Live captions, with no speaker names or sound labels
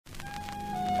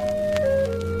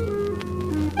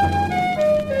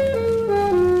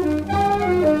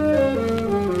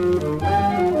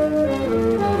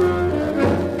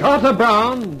Carter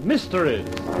Brown Mysteries.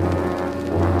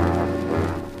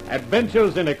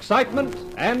 Adventures in excitement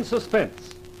and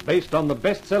suspense, based on the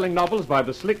best-selling novels by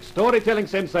the slick storytelling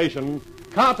sensation,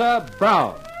 Carter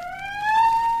Brown.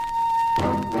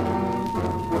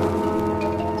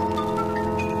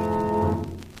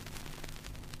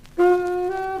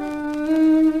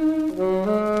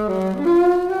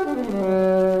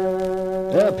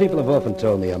 People have often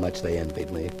told me how much they envied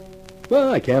me.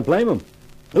 Well, I can't blame them.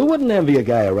 Who wouldn't envy a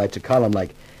guy who writes a column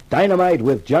like Dynamite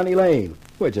with Johnny Lane,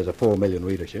 which has a 4 million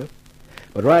readership?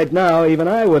 But right now, even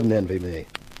I wouldn't envy me.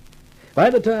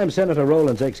 By the time Senator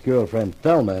Rowland's ex-girlfriend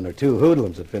Thelma and her 2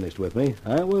 hoodlums had finished with me,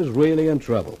 I was really in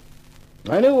trouble.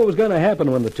 I knew what was going to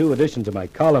happen when the 2 editions of my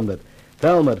column that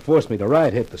Thelma had forced me to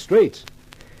write hit the streets.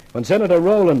 When Senator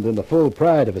Rowland, in the full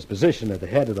pride of his position at the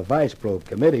head of the Vice Probe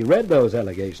Committee, read those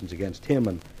allegations against him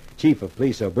and Chief of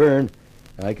Police O'Byrne,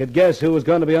 I could guess who was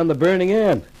going to be on the burning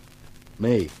end.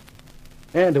 Me.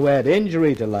 And to add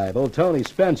injury to libel, Tony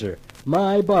Spencer,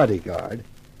 my bodyguard,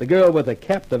 the girl with the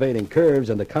captivating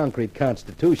curves and the concrete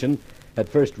constitution, had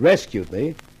first rescued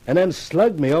me and then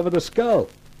slugged me over the skull.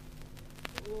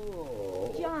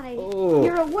 Oh. Johnny,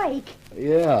 you're awake.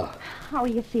 Yeah. How are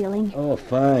you feeling? Oh,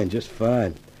 fine, just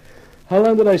fine. How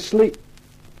long did I sleep?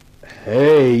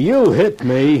 Hey, you hit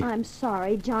me. I'm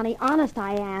sorry, Johnny. Honest,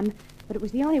 I am. But it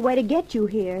was the only way to get you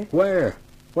here. Where?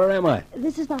 Where am I?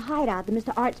 This is the hideout that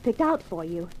Mr. Art's picked out for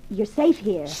you. You're safe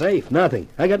here. Safe? Nothing.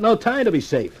 I got no time to be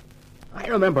safe. I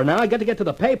remember now. I got to get to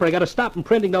the paper. I got to stop them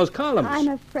printing those columns. I'm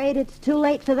afraid it's too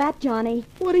late for that, Johnny.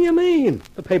 What do you mean?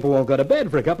 The paper won't go to bed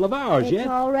for a couple of hours It's yet.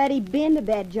 already been to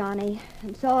bed, Johnny.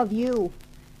 And so have you.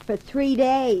 For 3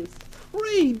 days.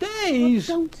 3 days?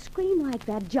 Well, don't scream like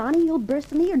that, Johnny. You'll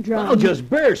burst an eardrum. I'll just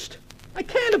burst. I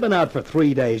can't have been out for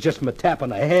 3 days just from a tap on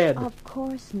the head. Of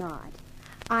course not.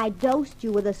 I dosed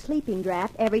you with a sleeping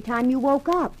draught every time you woke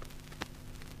up.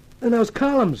 And those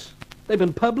columns, they've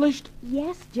been published?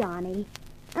 Yes, Johnny.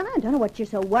 And I don't know what you're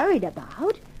so worried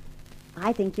about.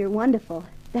 I think you're wonderful.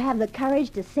 To have the courage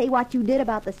to say what you did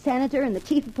about the senator and the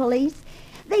chief of police.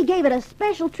 They gave it a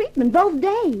special treatment both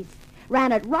days.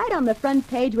 Ran it right on the front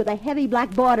page with a heavy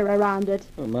black border around it.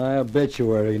 My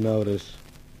obituary notice.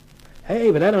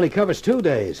 Hey, but that only covers 2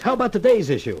 days. How about today's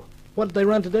issue? What did they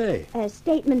run today? A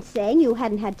statement saying you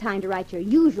hadn't had time to write your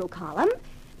usual column,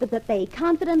 but that they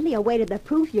confidently awaited the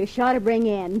proof you're sure to bring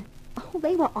in. Oh,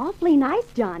 they were awfully nice,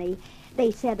 Johnny.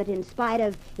 They said that in spite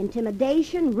of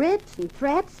intimidation, writs, and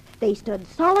threats, they stood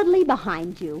solidly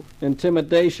behind you.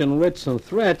 Intimidation, writs, and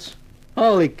threats?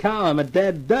 Holy cow, I'm a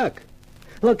dead duck.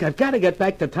 Look, I've got to get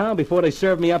back to town before they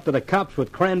serve me up to the cops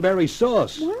with cranberry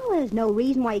sauce. Well, there's no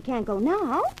reason why you can't go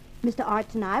now. Mr.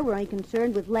 Arts and I were only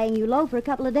concerned with laying you low for a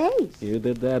couple of days. You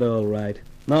did that all right.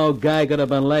 No guy could have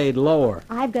been laid lower.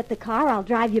 I've got the car. I'll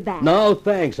drive you back. No,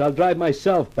 thanks. I'll drive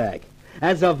myself back.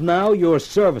 As of now, your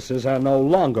services are no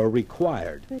longer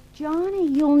required. But, Johnny,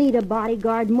 you'll need a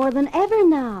bodyguard more than ever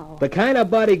now. The kind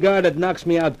of bodyguard that knocks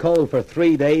me out cold for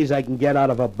 3 days I can get out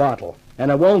of a bottle.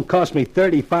 And it won't cost me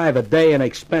 $35 a day in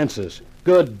expenses.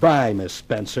 Goodbye, Miss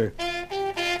Spencer.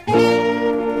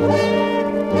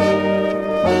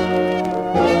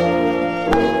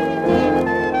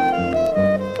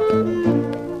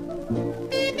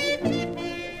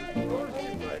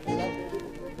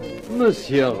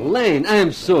 Monsieur Lane, I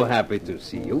am so happy to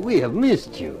see you. We have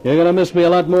missed you. You're going to miss me a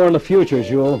lot more in the future,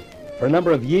 Jules. For a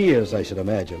number of years, I should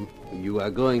imagine. You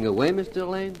are going away, Mr.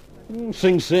 Lane?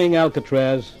 Sing Sing,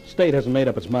 Alcatraz. State hasn't made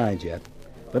up its mind yet.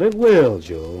 But it will,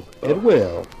 Jules. It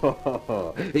will.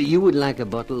 You would like a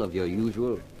bottle of your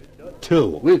usual? 2.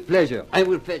 With pleasure. I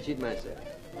will fetch it myself.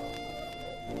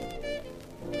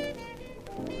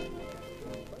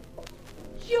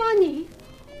 Johnny!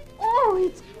 Oh,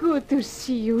 it's good to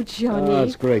see you, Johnny. Oh,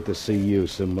 it's great to see you,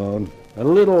 Simone. A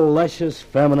little luscious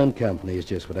feminine company is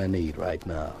just what I need right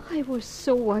now. I was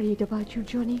so worried about you,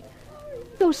 Johnny.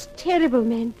 Those terrible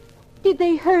men. Did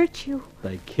they hurt you?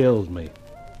 They killed me.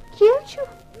 Killed you?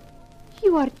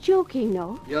 You are joking,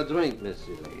 no? Your drink,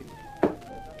 Mrs. Lane.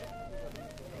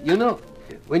 You know,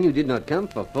 when you did not come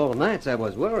for 4 nights, I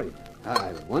was worried.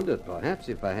 I wondered perhaps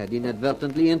if I had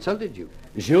inadvertently insulted you.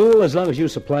 Jules, as long as you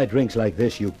supply drinks like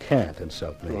this, you can't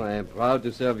insult me. Oh, I am proud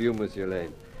to serve you, Monsieur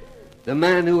Lane. The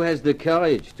man who has the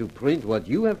courage to print what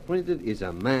you have printed is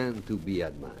a man to be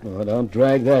admired. Oh, don't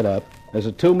drag that up. There's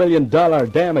a $2 million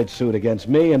damage suit against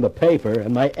me and the paper,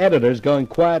 and my editor's going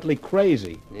quietly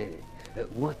crazy.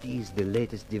 What is the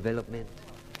latest development?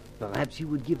 Perhaps you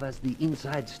would give us the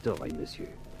inside story, monsieur.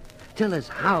 Tell us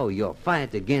how your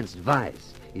fight against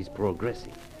Vice is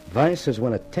progressing. Vice has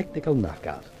won a technical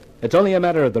knockout. It's only a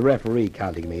matter of the referee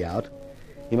counting me out.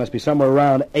 He must be somewhere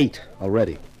around 8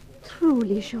 already.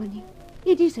 Truly, Johnny,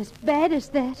 it is as bad as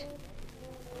that.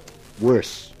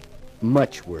 Worse.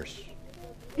 Much worse.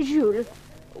 Jules,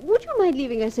 would you mind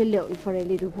leaving us alone for a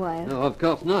little while? No, of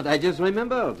course not. I just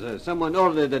remembered. Someone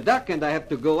ordered a duck and I have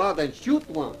to go out and shoot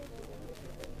one.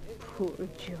 Poor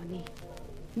Johnny.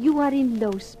 You are in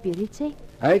low spirits, eh?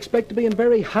 I expect to be in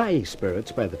very high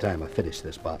spirits by the time I finish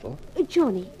this bottle.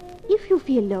 Johnny, if you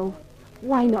feel low,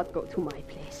 why not go to my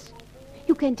place?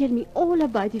 You can tell me all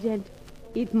about it and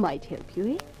it might help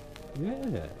you, eh?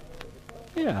 Yeah.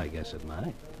 Yeah, I guess it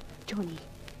might. Johnny,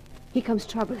 here comes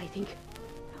trouble, I think.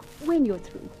 When you're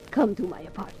through, come to my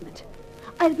apartment.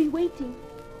 I'll be waiting.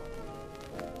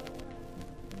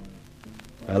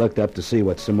 I looked up to see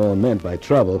what Simone meant by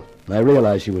trouble, and I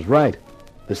realized she was right.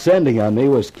 Descending on me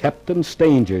was Captain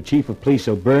Stanger, Chief of Police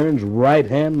O'Byrne's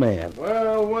right-hand man.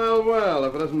 Well,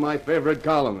 if it isn't my favorite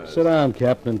columnist. Sit down,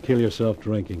 Captain, and kill yourself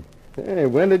drinking. Hey,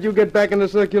 when did you get back into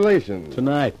circulation?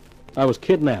 Tonight. I was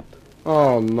kidnapped.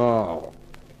 Oh, no.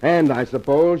 And I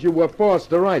suppose you were forced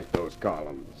to write those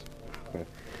columns.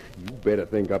 You better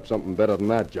think up something better than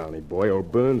that, Johnny boy.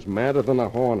 O'Byrne's madder than a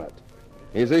hornet.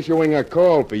 He's issuing a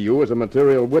call for you as a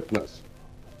material witness.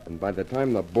 And by the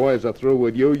time the boys are through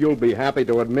with you, you'll be happy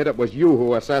to admit it was you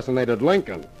who assassinated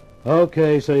Lincoln.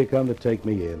 Okay, so you come to take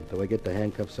me in. Do I get the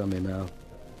handcuffs on me now?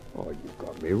 Oh, you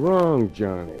got me wrong,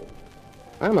 Johnny.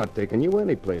 I'm not taking you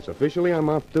anyplace. Officially, I'm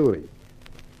off duty.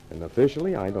 And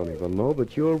officially, I don't even know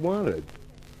that you're wanted.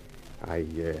 I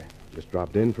just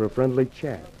dropped in for a friendly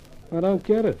chat. I don't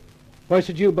get it. Why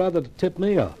should you bother to tip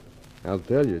me off? I'll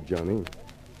tell you, Johnny.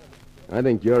 I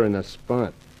think you're in a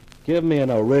spot. Give me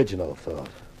an original thought.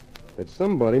 That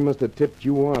somebody must have tipped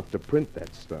you off to print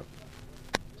that stuff.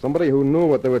 Somebody who knew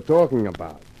what they were talking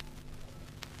about.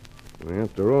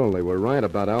 After all, they were right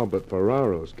about Albert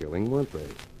Ferraro's killing, weren't they?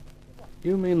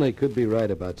 You mean they could be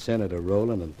right about Senator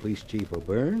Rowland and Police Chief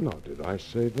O'Byrne? No, did I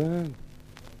say that?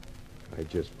 I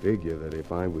just figure that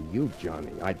if I were you,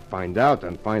 Johnny, I'd find out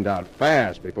and find out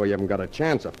fast before you even got a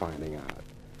chance of finding out.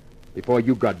 Before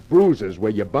you got bruises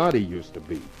where your body used to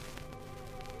be.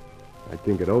 I'd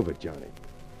think it over, Johnny.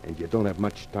 And you don't have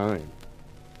much time.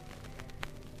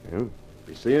 Well,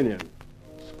 be seeing you,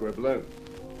 Scribbler.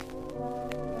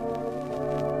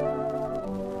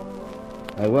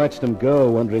 I watched him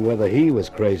go, wondering whether he was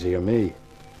crazy or me.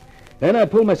 Then I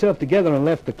pulled myself together and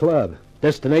left the club.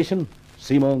 Destination,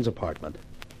 Simone's apartment.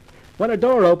 When her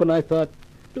door opened, I thought,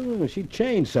 oh, she'd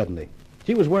changed suddenly.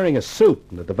 She was wearing a suit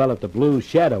and had developed a blue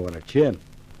shadow on her chin.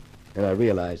 And I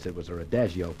realized it was her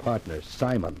Adagio partner,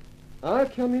 Simon.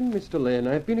 Come in, Mr. Lane.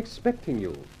 I've been expecting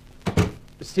you.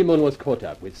 Simone was caught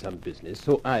up with some business,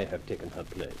 so I have taken her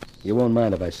place. You won't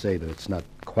mind if I say that it's not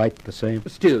quite the same?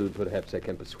 Still, perhaps I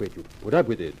can persuade you to put up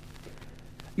with it.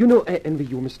 You know, I envy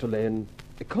you, Mr. Lane.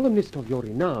 A columnist of your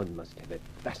renown must have a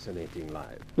fascinating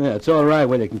life. Yeah, it's all right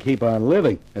when you can keep on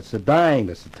living. It's the dying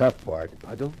that's the tough part.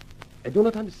 Pardon? I do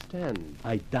not understand.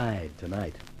 I died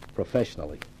tonight,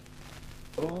 professionally.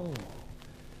 Oh.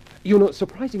 You know,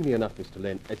 surprisingly enough, Mr.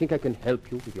 Lane, I think I can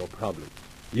help you with your problem.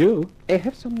 You? I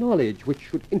have some knowledge which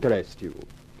should interest you.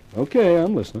 Okay,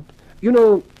 I'm listening. You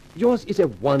know, yours is a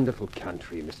wonderful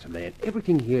country, Mr. Lane.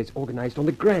 Everything here is organized on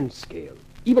the grand scale.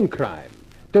 Even crime,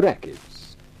 the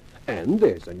rackets. And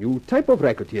there's a new type of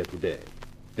racketeer today.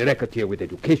 The racketeer with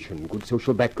education, good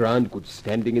social background, good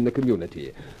standing in the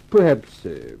community. Perhaps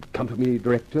a company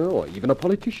director or even a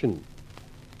politician.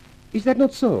 Is that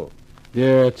not so?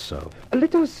 Yeah, it's so.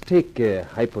 Let us take a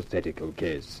hypothetical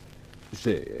case.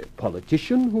 Say, a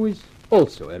politician who is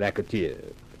also a racketeer.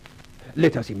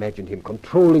 Let us imagine him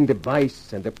controlling the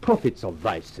vice and the profits of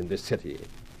vice in the city.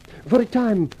 For a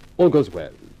time, all goes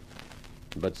well.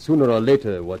 But sooner or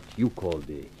later, what you call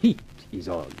the heat is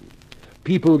on.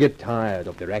 People get tired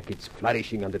of the rackets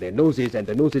flourishing under their noses and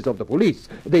the noses of the police.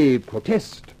 They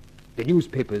protest. The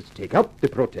newspapers take up the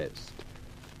protest.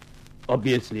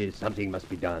 Obviously, something must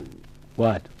be done.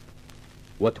 What?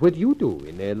 What would you do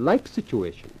in a like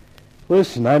situation?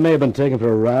 Listen, I may have been taken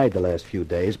for a ride the last few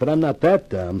days, but I'm not that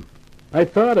dumb. I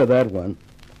thought of that one.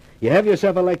 You have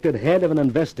yourself elected head of an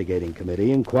investigating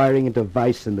committee inquiring into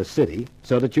vice in the city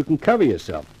so that you can cover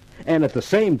yourself, and at the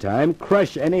same time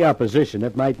crush any opposition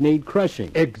that might need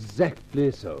crushing. Exactly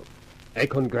so. I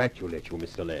congratulate you,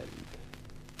 Mr. Lane.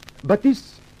 But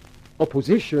this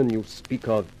opposition you speak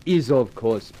of is, of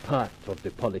course, part of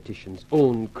the politician's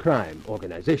own crime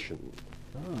organization.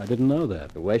 Oh, I didn't know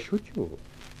that. Why should you?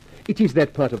 It is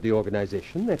that part of the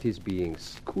organization that is being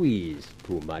squeezed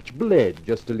too much, bled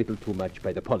just a little too much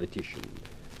by the politician.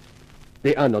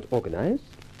 They are not organized,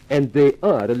 and they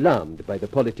are alarmed by the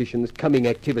politician's coming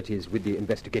activities with the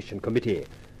investigation committee.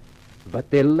 but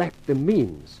they lack the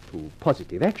means to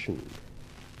positive action.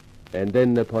 And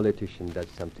then the politician does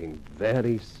something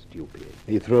very stupid.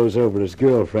 He throws over his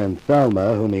girlfriend,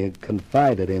 Thelma, whom he had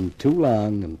confided in too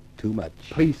long and too much.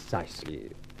 Precisely.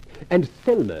 And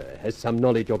Thelma has some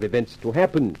knowledge of events to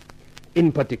happen.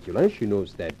 In particular, she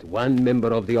knows that one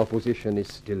member of the opposition is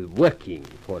still working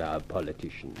for our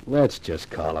politician. Let's just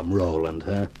call him Roland,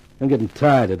 huh? I'm getting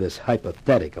tired of this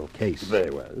hypothetical case. Very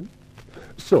well.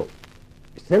 So,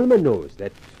 Thelma knows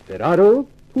that Ferraro,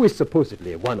 who is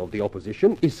supposedly one of the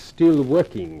opposition, is still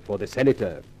working for the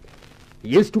senator.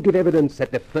 He is to give evidence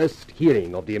at the first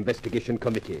hearing of the investigation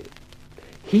committee.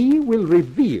 He will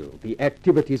reveal the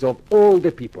activities of all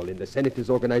the people in the senator's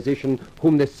organization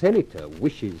whom the senator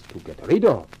wishes to get rid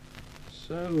of.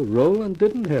 So Roland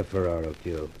didn't have Ferraro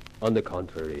killed. On the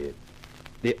contrary,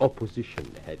 the opposition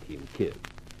had him killed.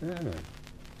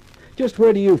 Just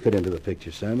where do you fit into the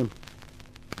picture, Simon?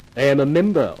 I am a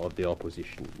member of the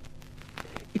opposition.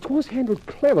 It was handled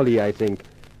cleverly, I think.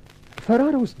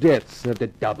 Ferraro's death served a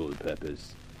double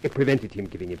purpose. It prevented him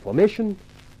giving information,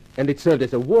 and it served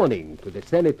as a warning to the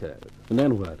senator. And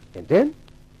then what? And then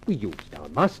we used our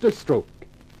masterstroke.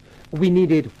 We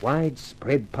needed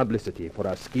widespread publicity for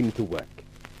our scheme to work.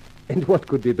 And what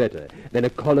could be better than a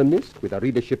columnist with a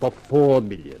readership of 4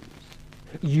 million?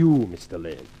 You, Mr.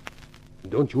 Lane.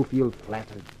 Don't you feel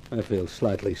flattered? I feel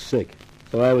slightly sick.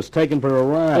 So I was taken for a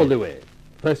ride. All the way.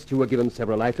 First you were given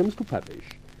several items to publish.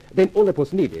 Then all that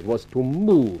was needed was to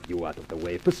move you out of the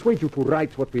way, persuade you to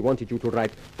write what we wanted you to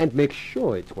write, and make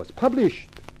sure it was published.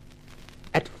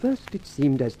 At first it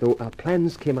seemed as though our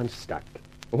plans came unstuck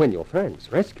when your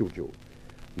friends rescued you.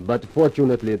 But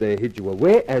fortunately they hid you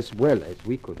away as well as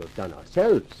we could have done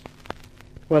ourselves.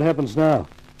 What happens now?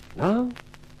 Now?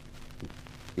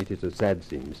 It is a sad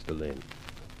thing, Mr. Lane.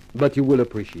 But you will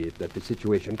appreciate that the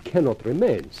situation cannot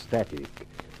remain static.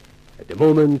 At the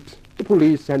moment, the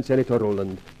police and Senator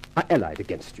Roland are allied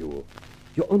against you.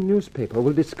 Your own newspaper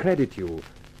will discredit you.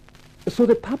 So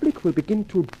the public will begin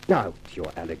to doubt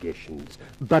your allegations.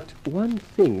 But one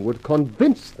thing would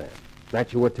convince them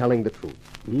that you were telling the truth.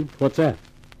 What's that?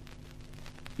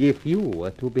 If you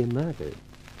were to be murdered.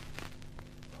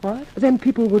 What? Then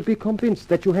people would be convinced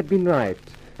that you had been right,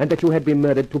 and that you had been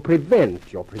murdered to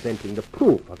prevent your presenting the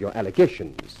proof of your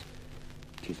allegations.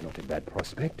 It is not a bad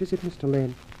prospect, is it, Mr.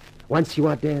 Lane? Once you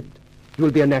are dead, you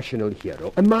will be a national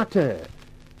hero, a martyr.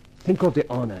 Think of the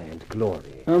honor and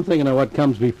glory. I'm thinking of what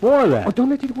comes before that. Oh, don't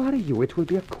let it worry you. It will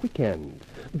be a quick end.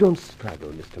 Don't struggle,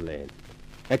 Mr. Lane.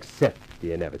 Accept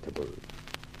the inevitable.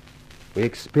 We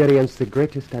experience the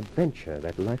greatest adventure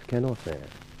that life can offer.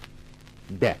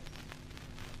 Death.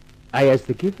 I as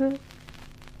the giver,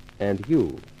 and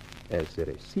you as the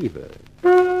receiver.